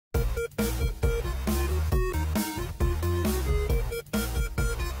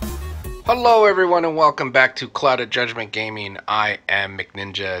Hello everyone and welcome back to Clouded Judgment Gaming. I am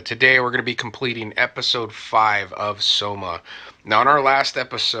McNinja. Today we're going to be completing episode 5 of Soma. Now in our last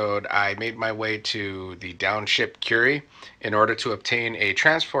episode I made my way to the downship Curie in order to obtain a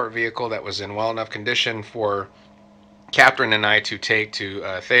transport vehicle that was in well enough condition for Catherine and I to take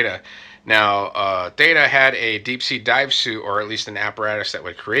to Theta. Now, Theta had a deep sea dive suit, or at least an apparatus that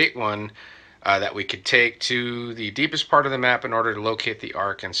would create one that we could take to the deepest part of the map in order to locate the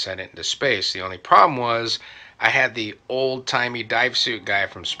Ark and send it into space. The only problem was I had the old-timey dive suit guy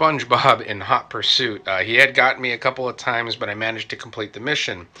from SpongeBob in hot pursuit. He had gotten me a couple of times, but I managed to complete the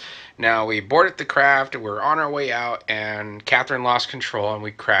mission. Now, we boarded the craft, we were on our way out, and Catherine lost control, and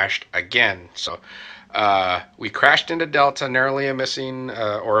we crashed again. So, we crashed into Delta, narrowly missing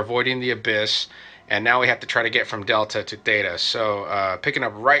or avoiding the abyss, and now we have to try to get from Delta to Theta. So, picking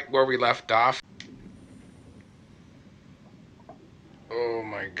up right where we left off. Oh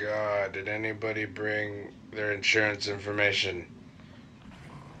my god, did anybody bring their insurance information?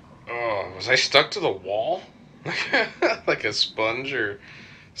 Oh, was I stuck to the wall? Like a sponge or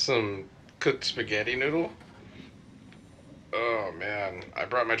some cooked spaghetti noodle? Oh man, I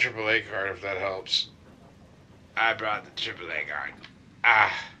brought my AAA card if that helps. I brought the AAA card.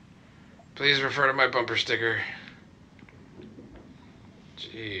 Ah, please refer to my bumper sticker.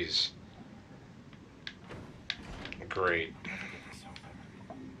 Jeez. Great.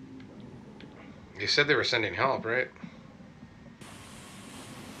 You said they were sending help, right?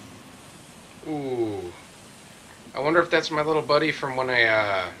 Ooh. I wonder if that's my little buddy from when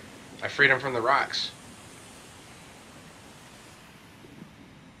I freed him from the rocks.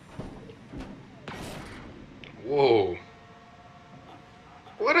 Whoa.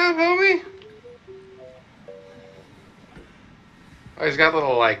 What up, homie? Oh, he's got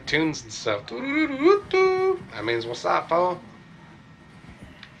little, like, tunes and stuff. That means what's up, fo?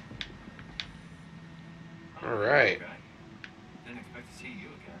 Alright. Didn't expect to see you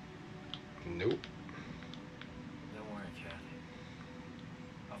again. Nope. Don't worry, Chad.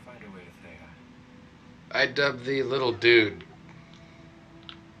 I'll find a way to Theta. I dubbed the little dude.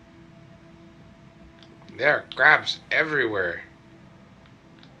 There are crabs everywhere.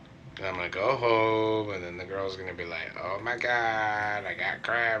 And I'm gonna go home, and then the girl's gonna be like, oh my god, I got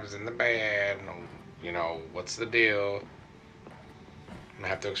crabs in the bed. You know, what's the deal? And I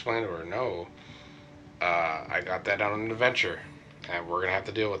have to explain to her, no, I got that on an adventure, and we're gonna have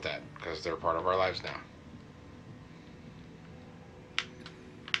to deal with that, because they're part of our lives now.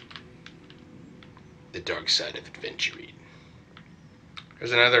 The dark side of adventuring.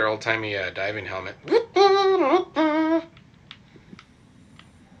 There's another old-timey diving helmet.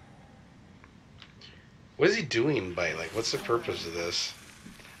 What is he doing by, like, what's the purpose of this?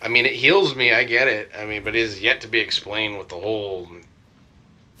 I mean, it heals me, I get it. I mean, but it is yet to be explained what the whole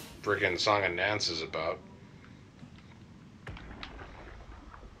friggin' song and dance is about.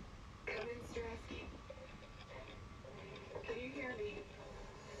 Come in, Strasky. Can you hear me?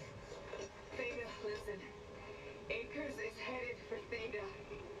 Theta, listen. Acres is headed for Theta.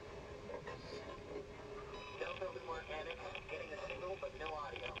 Delta will be more panic, getting a signal but no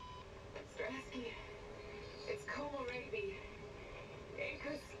audio. Strasky, it's Como Rigby.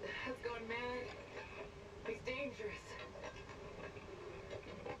 Acres has gone mad. He's dangerous.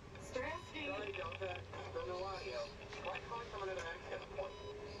 Strasky! Sorry, Delta, still no audio. Try calling from another access point.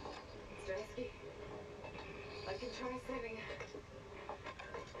 Strasky, I can try sending.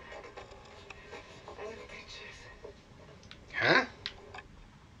 I have pictures. Huh?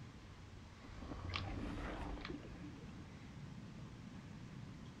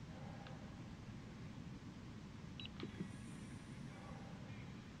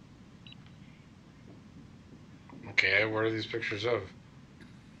 Okay, what are these pictures of?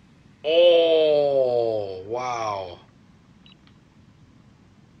 Oh, wow.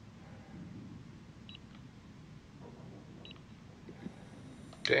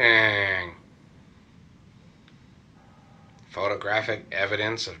 Dang. Photographic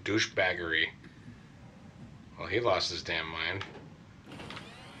evidence of douchebaggery. Well, he lost his damn mind.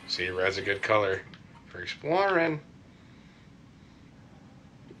 See, red's a good color for exploring.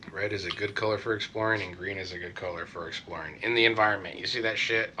 Red is a good color for exploring, and green is a good color for exploring. In the environment. You see that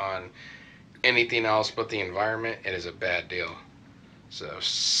shit on anything else but the environment, it is a bad deal. So,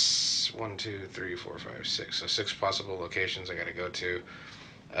 1, 2, 3, 4, 5, 6. So 6 possible locations I gotta go to.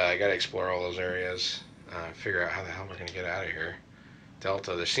 I gotta explore all those areas. Figure out how the hell we're gonna get out of here.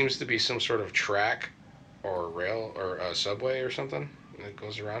 Delta. There seems to be some sort of track or rail or subway or something that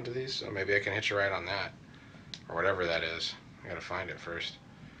goes around to these. So maybe I can hitch a ride on that. Or whatever that is. I gotta find it first.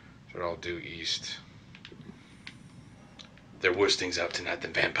 So I'll due east. There are worse things out tonight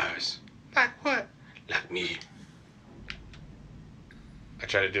than vampires. Like what? Like me. I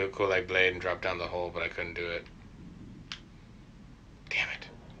tried to do it cool like Blade and drop down the hole, but I couldn't do it. Damn it.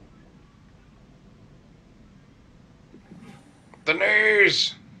 The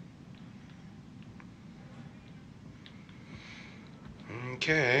knees!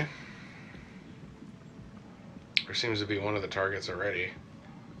 Okay. There seems to be one of the targets already.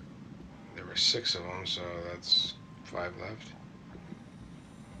 There were 6 of them, so that's 5 left.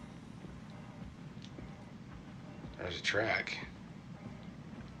 There's a track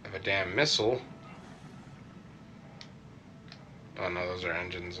of a damn missile. Oh no, those are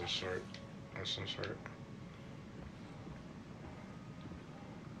engines of some sort.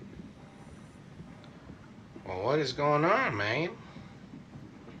 Well, what is going on, man?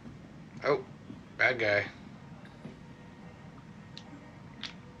 Oh, bad guy.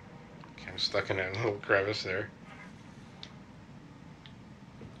 Kind of stuck in a little crevice there.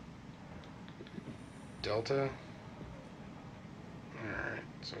 Delta. Alright,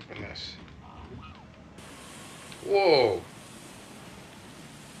 let's open this. Whoa!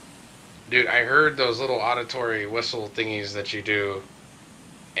 Dude, I heard those little auditory whistle thingies that you do,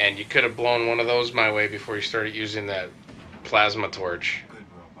 and you could have blown one of those my way before you started using that plasma torch. Good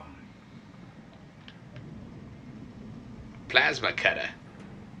robot. Plasma cutter.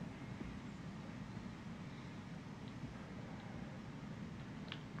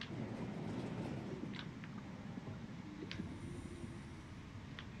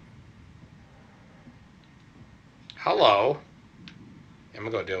 Hello. I'm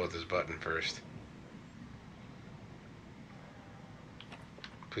gonna go deal with this button first.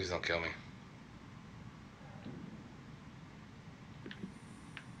 Please don't kill me.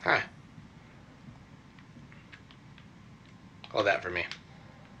 Hi. Hold that for me.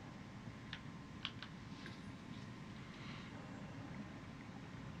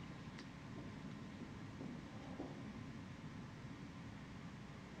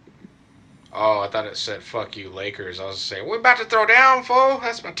 Oh, I thought it said fuck you Lakers. I was saying, we're about to throw down, fool.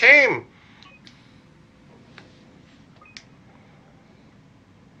 That's my team.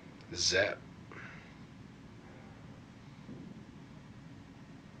 Zep.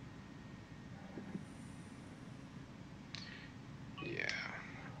 Yeah.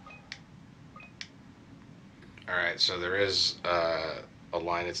 Alright, so there is a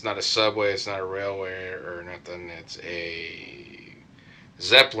line. It's not a subway, it's not a railway or nothing. It's a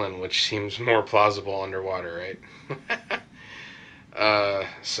Zeppelin, which seems more plausible underwater, right?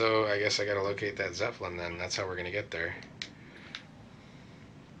 So I guess I gotta locate that Zeppelin then. That's how we're gonna get there.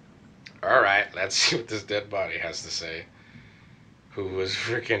 Alright, let's see what this dead body has to say. Who was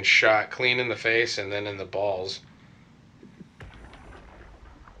freaking shot clean in the face and then in the balls.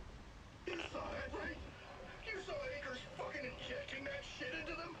 You saw that, right? You saw Akers fucking injecting that shit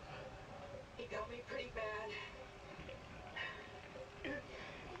into them? He got me pretty bad.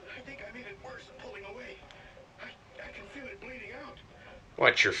 I think I made it worse pulling away. I can feel it bleeding out.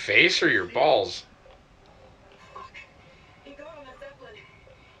 What, your face or your balls? Fuck. He got on the Zeppelin.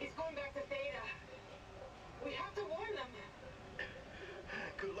 He's going back to Theta. We have to warn them.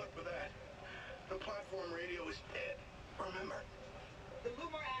 Good luck with that. The platform radio is dead. Remember. The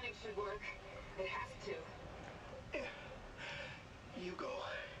Lumar Annex should work. It has to. You go.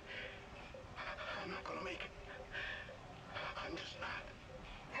 I'm not gonna make it. I'm just not.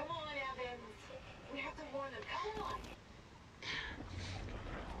 Come on, Evans. We have to warn them. Come on.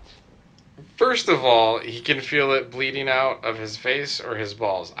 First of all, he can feel it bleeding out of his face or his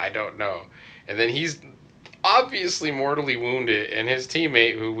balls. I don't know. And then he's obviously mortally wounded, and his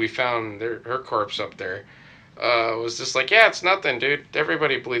teammate, who we found her corpse up there, was just like, yeah, it's nothing, dude.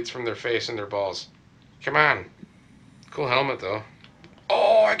 Everybody bleeds from their face and their balls. Come on. Cool helmet, though.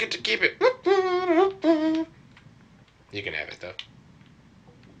 Oh, I get to keep it. You can have it, though.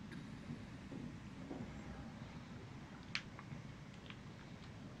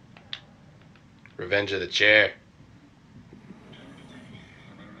 Revenge of the Chair.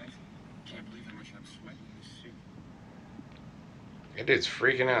 Can't believe how much I'm sweating in this suit. That dude's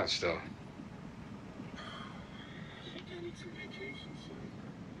freaking out still. I think I need some vacation soon.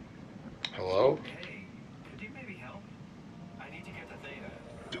 Hello? Hey, could you maybe help? I need to get to Theta.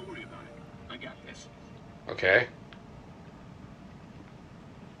 Don't worry about it. I got this. Okay.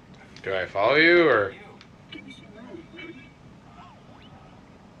 Do I follow you, or? You. Give me some room, will you?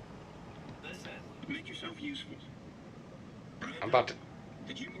 Listen. Make yourself useful. I'm about to...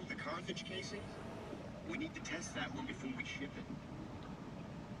 Did you move the cartridge casing? We need to test that one before we ship it.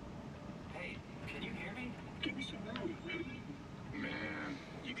 Hey, can you hear me? Give me some room, will you? Man,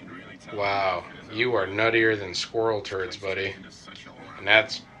 you can really tell. Wow, you are nuttier than squirrel turds, buddy. And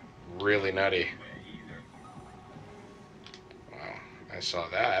that's really nutty. Wow, I saw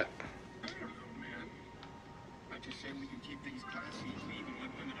that. I don't know, man. I just say we can keep things classy and even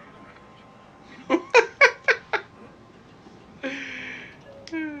let women out around.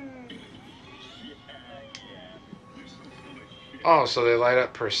 You're so full of shit. Oh, so they light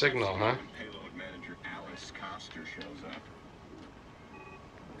up per signal, huh? When payload manager Alice Coster shows up,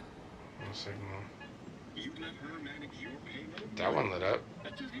 No signal. you let her manage your payload? That one lit up.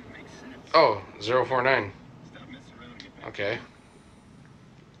 That doesn't even make sense. Oh, 049. Stop messing around and get back. Okay.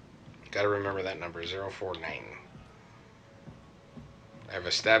 Gotta remember that number, 049. I've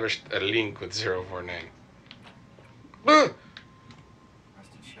established a link with 049. Rested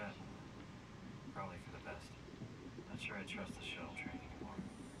shut. Probably for the best. Not sure I trust the shuttle train anymore.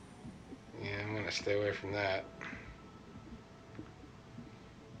 Yeah, I'm gonna stay away from that.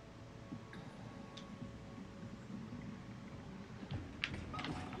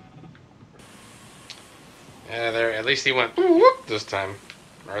 Yeah, there. At least he went whoop this time,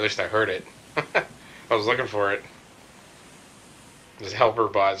 or at least I heard it. I was looking for it. This helper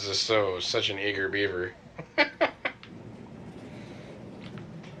bot is just such an eager beaver.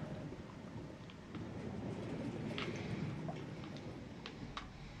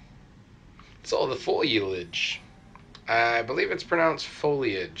 It's all the foliage. I believe it's pronounced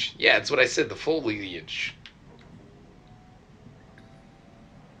foliage. Yeah, it's what I said. The foliage.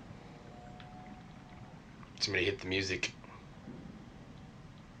 Somebody hit the music.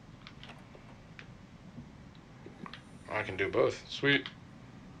 Oh, I can do both. Sweet.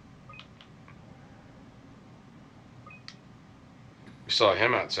 We saw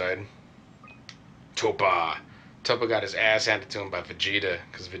him outside. Topa. Topa got his ass handed to him by Vegeta,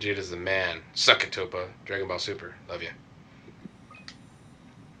 because Vegeta's the man. Suck it, Topa. Dragon Ball Super. Love you.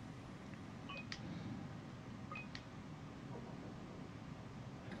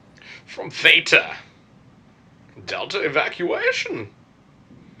 From Theta. Delta evacuation.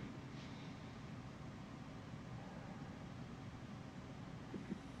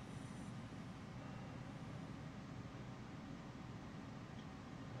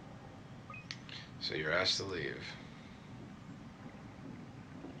 So you're asked to leave.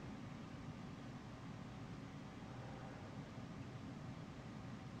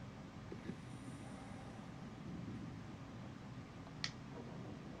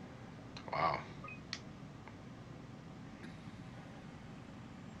 Wow.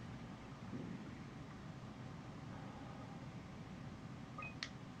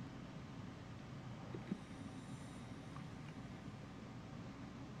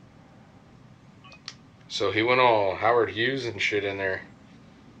 So he went all Howard Hughes and shit in there.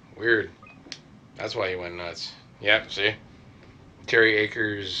 Weird. That's why he went nuts. Yep, see? Terry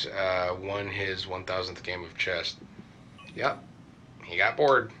Akers won his 1,000th game of chess. Yep. He got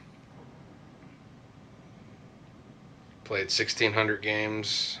bored. Played 1,600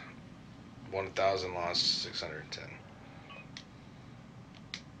 games. Won 1,000, lost 610.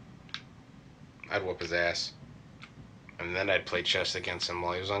 I'd whoop his ass. And then I'd play chess against him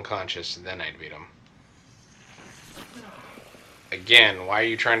while he was unconscious, and then I'd beat him. Again, why are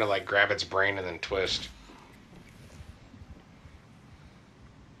you trying to like grab its brain and then twist?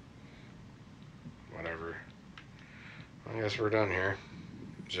 Whatever. I guess we're done here.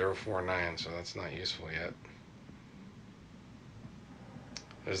 049, so that's not useful yet.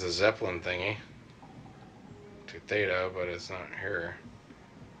 There's the Zeppelin thingy. To Theta, but it's not here.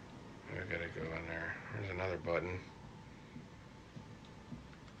 We gotta go in there. There's another button.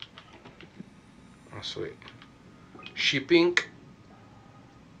 Oh, sweet. Shipping.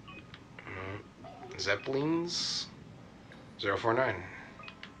 Zeppelins. 049.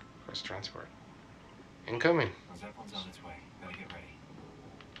 Press transport. Incoming. The Zeppelin's on its way. Gotta get ready.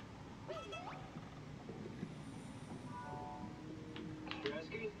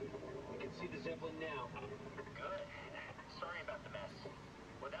 Bresky, you can see the Zeppelin now. Good. Sorry about the mess.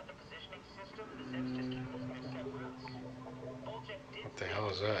 Without the positioning system, the Zeps just keep losing their set routes. Voljet did What the hell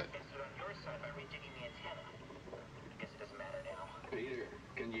is that? fix it on your side by redigging the antenna. I guess it doesn't matter now. Peter,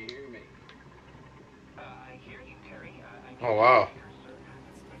 can you hear me? I hear you, Terry. Oh, wow.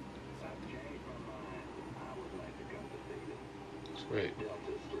 Sweet.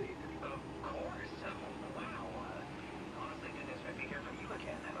 Delta sleep. Of course. Wow. Honestly, goodness, I hear from you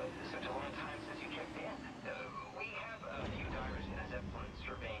again. Such a long time since you checked in. We have a few divers in the Zeppelin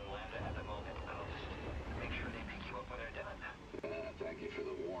surveying Lambda at the moment. I'll just make sure they pick you up when they're done. Thank you for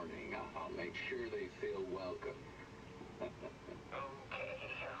the warning. I'll make sure they feel welcome. Okay.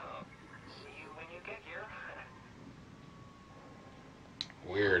 See you when you get here.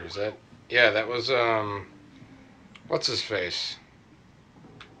 Weird. Was that? Yeah, that was, what's his face?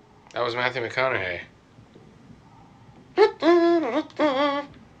 That was Matthew McConaughey.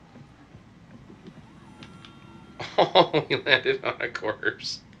 Oh, he landed on a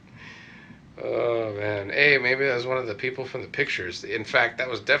corpse. Oh man. Hey, maybe that was one of the people from the pictures. In fact, that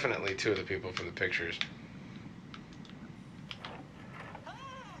was definitely two of the people from the pictures.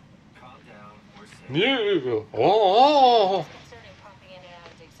 Calm down. We're safe. You. Oh. It's concerning popping in and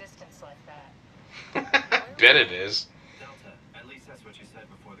out of existence like that. Bet it is. Delta. At least that's what you said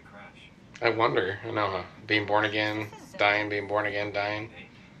before the crash. I wonder. I know, huh? Being born again, dying, being born again, dying. Hey,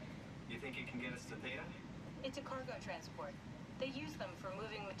 you think you can get us to Theta? It's a cargo transport. They use them for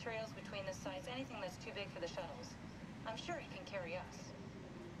moving materials between the sites, anything that's too big for the shuttles. I'm sure it can carry us.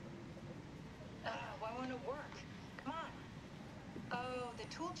 Why won't it work? Come on. Oh, the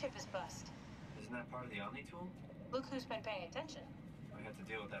tool chip is bust. Isn't that part of the Omni tool? Look who's been paying attention. I had to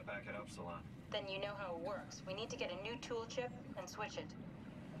deal with that back at Upsilon. Then you know how it works. We need to get a new tool chip and switch it.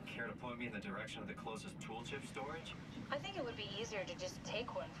 Care to point me in the direction of the closest tool chip storage? I think it would be easier to just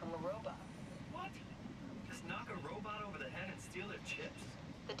take one from a robot. What? Just knock a robot over the head and steal their chips?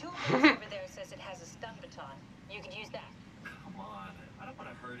 The tool box over there says it has a stun baton. You could use that. Come on, I don't want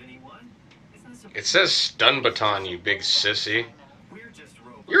to hurt anyone. Isn't this a... It says stun baton, you big sissy. We're just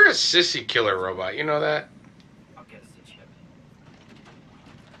robots. You're a sissy killer robot. You know that? I'll get us a chip.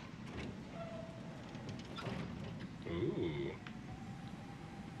 Ooh.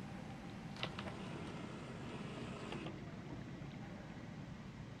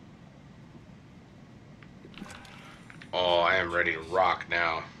 Oh, I am ready to rock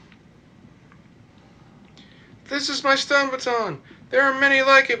now. This is my stun baton. There are many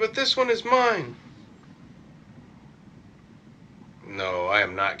like it, but this one is mine. No, I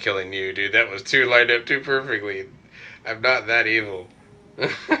am not killing you, dude. That was too lined up too perfectly. I'm not that evil. I'm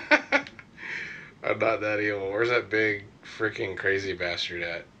not that evil. Where's that big freaking crazy bastard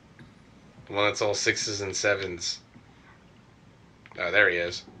at? The one that's all 6s and 7s. Oh, there he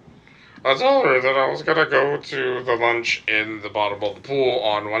is. I told her that I was gonna go to the lunch in the bottom of the pool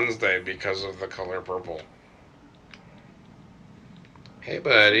on Wednesday because of the color purple. Hey,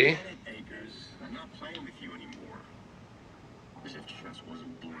 buddy. Acres. I'm not playing with you anymore. As if chess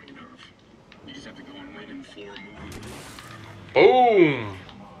wasn't boring enough. You just have to go and win in 4 moves. Boom!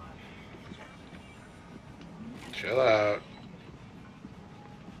 Chill out.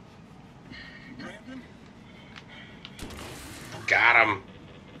 Brandon? Got him.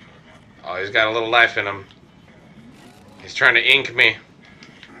 Oh, he's got a little life in him. He's trying to ink me.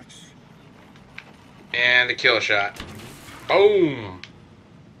 And a kill shot. Boom!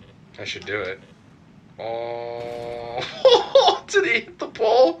 I should do it. Oh, did he hit the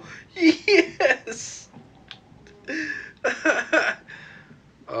ball? Yes!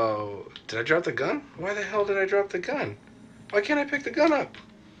 Oh, did I drop the gun? Why the hell did I drop the gun? Why can't I pick the gun up?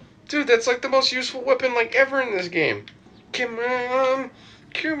 Dude, that's like the most useful weapon like ever in this game. Come on.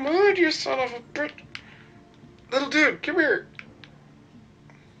 Come on, you son of a bitch. Little dude, come here.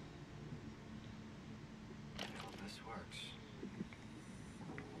 I hope this works.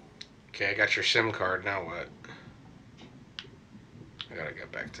 Okay, I got your SIM card. Now what? I gotta get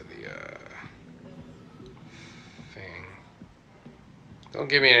back to the thing. Don't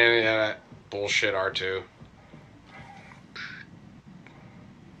give me any of that bullshit, R2.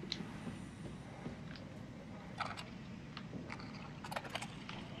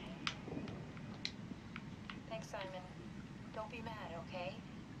 Thanks, Simon. Don't be mad, okay?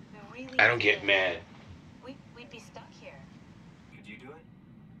 We really I don't get did. mad. We'd be stuck here. Could you do it?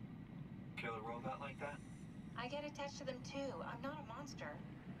 Kill a robot like that? I get attached to them too. I'm not a monster.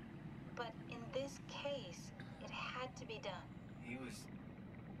 But in this case, it had to be done. He was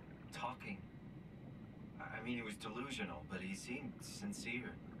talking. I mean, he was delusional, but he seemed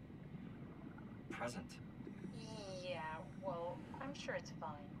sincere. Present. Yeah, well, I'm sure it's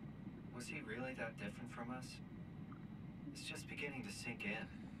fine. Was he really that different from us? It's just beginning to sink in.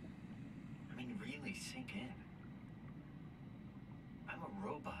 I mean, really sink in. I'm a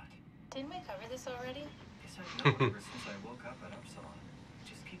robot. Didn't we cover this already? Guess I know ever since I woke up at Upsilon. I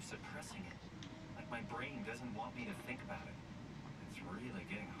just keep suppressing it. Like my brain doesn't want me to think about it. It's really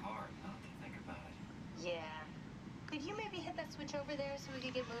getting hard not to think about it. Yeah. Could you maybe hit that switch over there so we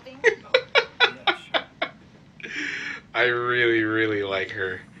could get moving? Oh, yeah, sure. I really, really like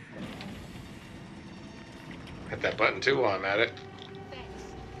her. Hit that button too while I'm at it. Thanks.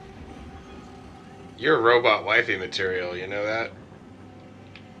 You're robot wifey material, you know that?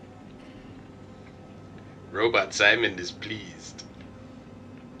 Robot Simon is pleased.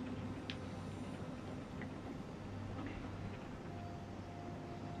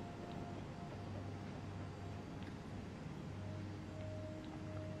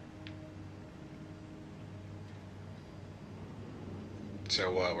 So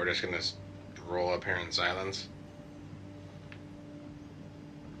what? We're just gonna roll up here in silence.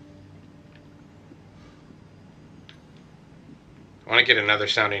 I want to get another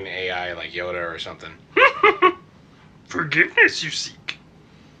sounding AI like Yoda or something. Forgiveness you seek.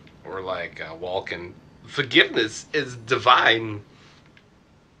 Or like Walken. Forgiveness is divine.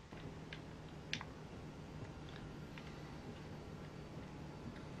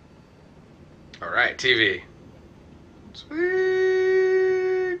 Alright, TV. Sweet.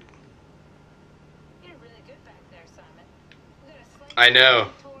 You did really good back there, Simon. We got a slight I know.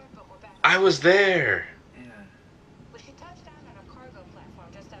 tour, but we're back. I was there. Yeah. We should touch down on a cargo platform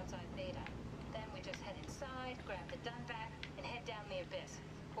just outside Theta. Then we just head inside, grab the Dunbat, and head down the abyss.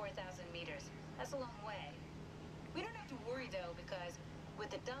 4,000 meters. That's a long way. We don't have to worry, though, because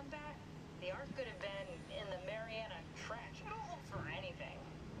with the Dunbat, the Ark could have been in the Mariana Trench. It'll hold for anything.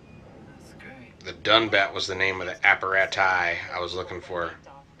 That's great. The Dunbat was the name of the apparati I was looking for.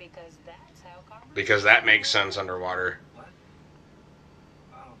 Because that's how commerce Because that makes sense underwater. What?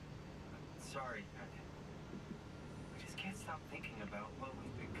 Oh, sorry. I just can't stop thinking about what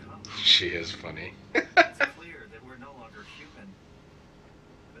we've become. She is funny. It's clear that we're no longer human.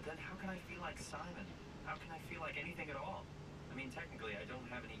 But then how can I feel like Simon? How can I feel like anything at all? I mean, technically, I don't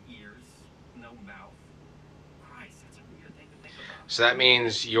have any ears, no mouth. Christ, that's a weird thing to think about. So that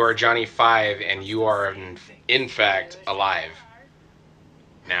means you are Johnny 5 and you are in fact alive.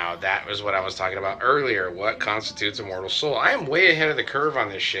 Now that was what I was talking about earlier. What constitutes a mortal soul? I am way ahead of the curve on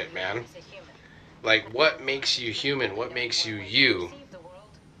this shit, man. is a human. Like, what makes you human? What makes you you? Perceive the world.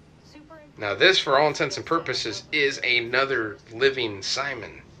 Super Now this, for all intents and purposes, is another living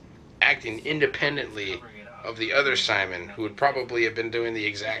Simon, acting independently Covering it up. of the other Simon, who would probably have been doing the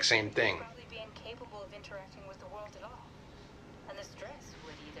exact same thing. probably be incapable of interacting with the world at all. And the stress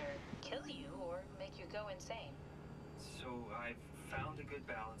would either kill you or make you go insane. So I've found a good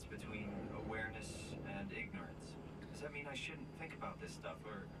balance between awareness and ignorance. Does that mean I shouldn't think about this stuff,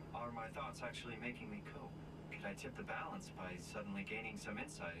 or are my thoughts actually making me cope? Could I tip the balance by suddenly gaining some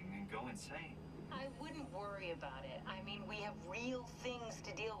insight and go insane? I wouldn't worry about it. I mean, we have real things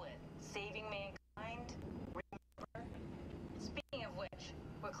to deal with. Saving mankind. Remember? Speaking of which,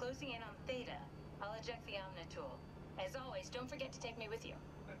 we're closing in on Theta. I'll eject the Omnitool. As always, don't forget to take me with you.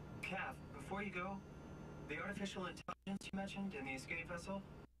 Kath, before you go, the artificial intelligence you mentioned in the escape vessel,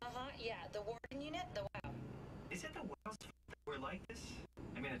 Yeah, the Warden unit, the WOW. is it the whales that were like this?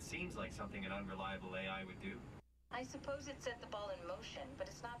 I mean, it seems like something an unreliable AI would do. I suppose it set the ball in motion, but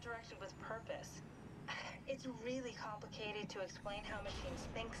it's not directed with purpose. It's really complicated to explain how machines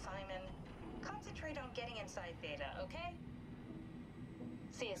think, Simon. Concentrate on getting inside Theta, okay?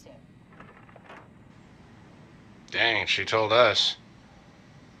 See you soon. Dang, she told us.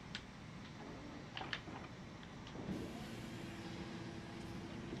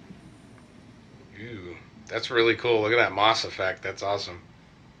 Ooh, that's really cool. Look at that moss effect. That's awesome.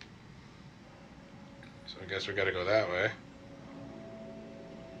 So I guess we gotta go that way.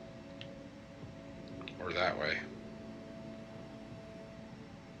 Or that way.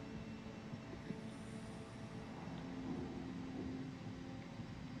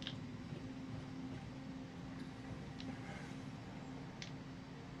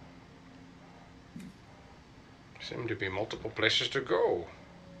 Seem to be multiple places to go.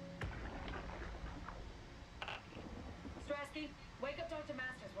 Strasky, wake up Dr.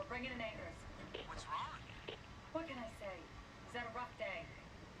 Masters. We're bringing in anchors. What's wrong? What can I say? He's had a rough day.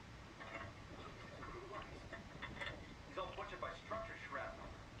 He's all butchered by structure shrapnel.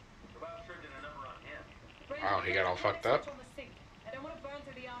 The lab turned in a number on him. Wow, he got all fucked up. On the sink. I don't want to burn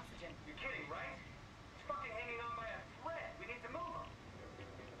through the oxygen. You're kidding, right? He's fucking hanging on by a thread. We need to move him.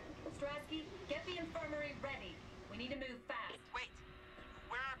 Strasky, get the infirmary ready. We need to move fast. Wait.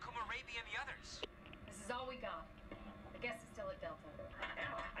 Where are Kumarabi and the others? This is all we got. I guess it's still at Delta.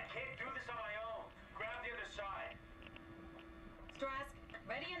 Emma, I can't do this on my own. Grab the other side. Strask,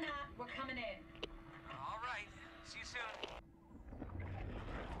 ready or not, we're coming in. All right. See you soon.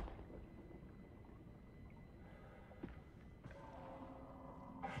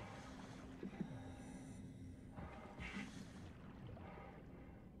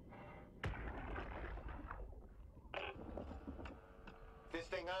 This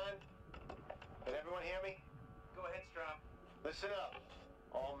thing on? Can everyone hear me? Go ahead, Strom. Listen up,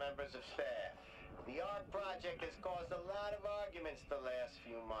 all members of staff. The ARC project has caused a lot of arguments the last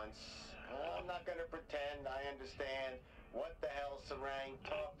few months. I'm not gonna pretend I understand what the hell Sarang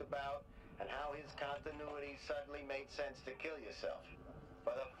talked about and how his continuity suddenly made sense to kill yourself.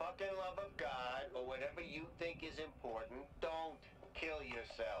 For the fucking love of God, or whatever you think is important, don't kill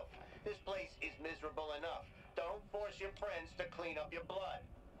yourself. This place is miserable enough. Don't force your friends to clean up your blood.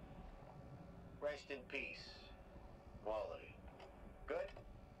 Rest in peace. Quality. Good?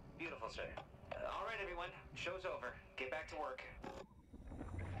 Beautiful, sir. All right, everyone. Show's over. Get back to work.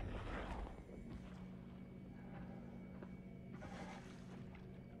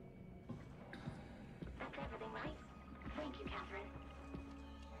 That's everything, right? Thank you, Catherine.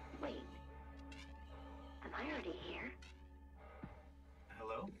 Wait. Am I already here?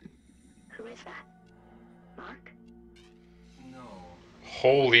 Hello? Who is that? Mark? No.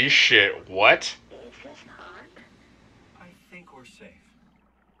 Holy shit, what? Is this Mark? I think we're safe.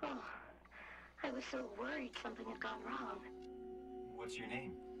 Oh, I was so worried something had gone wrong. What's your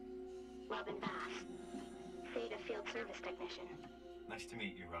name? Robin Bass. Theta Field Service Technician. Nice to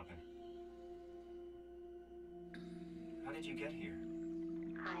meet you, Robin. How did you get here?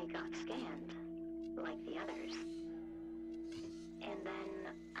 I got scanned, like the others. And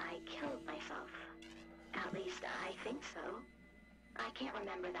then I killed myself. At least I think so. I can't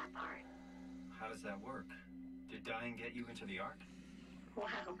remember that part. How does that work? Did dying get you into the Ark?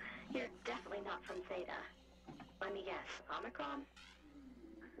 Wow, you're definitely not from Theta. Let me guess, Omicron?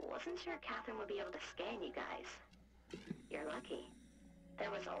 Wasn't sure Catherine would be able to scan you guys. You're lucky.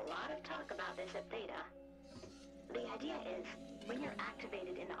 There was a lot of talk about this at Theta. The idea is, when you're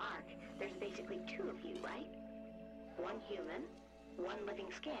activated in the Ark, there's basically two of you, right? One human, one living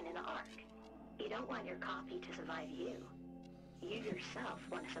scan in the Ark. You don't want your copy to survive you. You yourself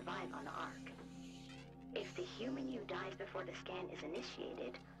want to survive on the Ark. If the human you dies before the scan is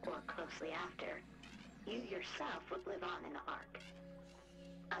initiated, or closely after, you yourself would live on in the Ark.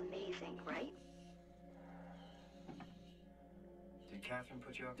 Amazing, right? Did Catherine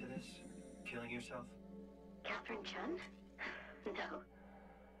put you up to this? Killing yourself? Catherine Chun? No.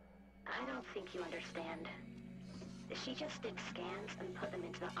 I don't think you understand. She just did scans and put them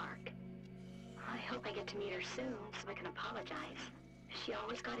into the Ark. I hope I get to meet her soon so I can apologize. She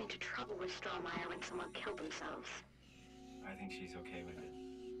always got into trouble with Strohmeyer when someone killed themselves. I think she's okay with it.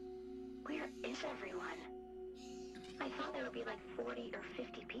 Where is everyone? I thought there would be like 40 or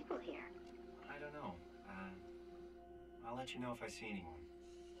 50 people here. I don't know. I'll let you know if I see anyone.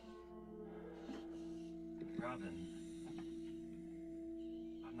 Robin,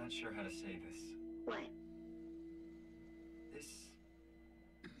 I'm not sure how to say this. What?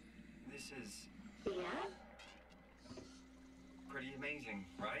 This is Yeah? pretty amazing,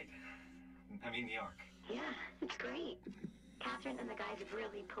 right? I mean, the Ark. Yeah, it's great. Catherine and the guys have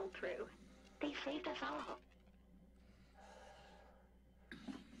really pulled through. They saved us all.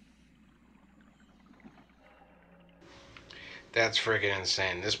 That's freaking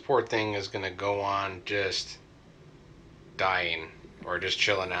insane. This poor thing is gonna go on just dying or just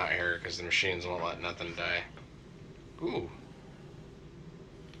chilling out here because the machines won't let nothing die. Ooh.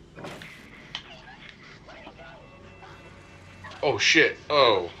 Oh shit.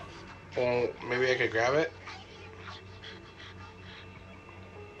 Oh. Well, maybe I could grab it?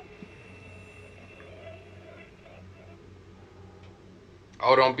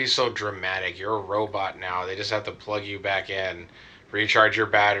 Oh, don't be so dramatic. You're a robot now. They just have to plug you back in, recharge your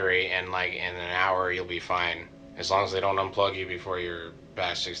battery, and like in an hour you'll be fine. As long as they don't unplug you before you're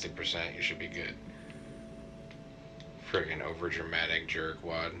past 60%, you should be good. Friggin' over dramatic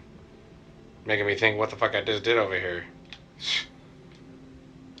jerkwad. Making me think what the fuck I just did over here.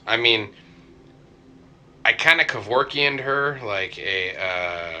 I mean, I kind of Kevorkian'd her like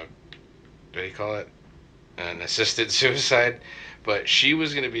a, what do you call it? An assisted suicide. But she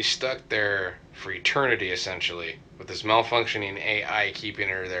was going to be stuck there for eternity, essentially, with this malfunctioning AI keeping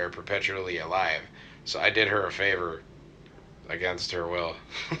her there perpetually alive. So I did her a favor against her will.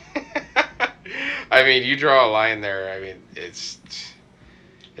 I mean, you draw a line there. I mean, it's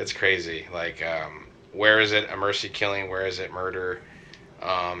crazy. Like, where is it a mercy killing? Where is it murder?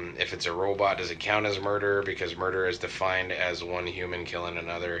 If it's a robot, does it count as murder? Because murder is defined as one human killing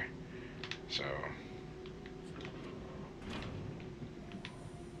another. So,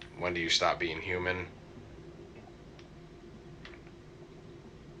 when do you stop being human?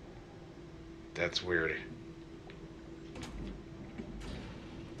 That's weird.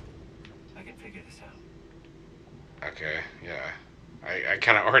 I can figure this out. Okay, yeah. I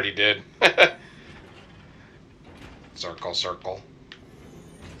kind of already did. Circle, circle.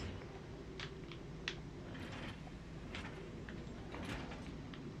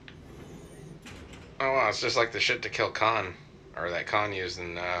 Oh wow, it's just like the shit to kill Khan. Or that Khan used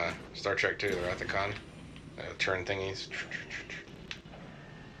in Star Trek 2, the Wrath of Khan. Turn thingies.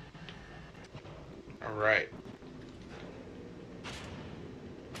 Alright.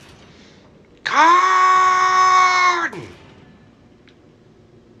 Khan!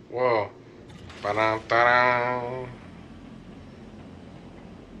 Whoa. By Ta-da,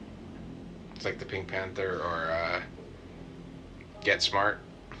 it's like the Pink Panther or Get Smart.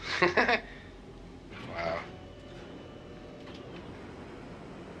 Wow.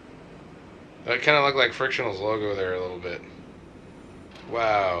 That kind of looked like Frictional's logo there a little bit.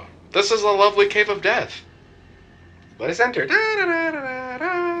 Wow. This is a lovely cave of death. Let us enter.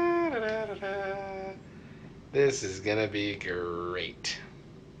 This is gonna be great.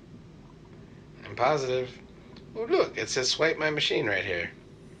 I'm positive. Oh, look, it says swipe my machine right here.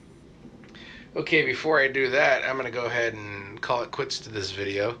 Okay, before I do that, I'm going to go ahead and call it quits to this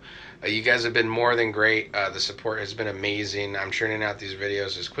video. You guys have been more than great. The support has been amazing. I'm churning out these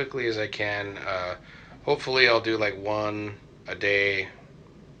videos as quickly as I can. Hopefully I'll do like one a day,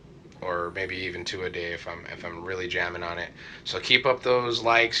 or maybe even two a day if I'm really jamming on it. So keep up those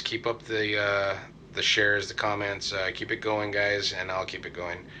likes, keep up the shares, the comments, keep it going, guys, and I'll keep it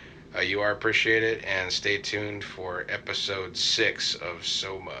going. You are appreciated, and stay tuned for episode 6 of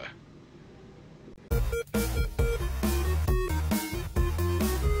Soma.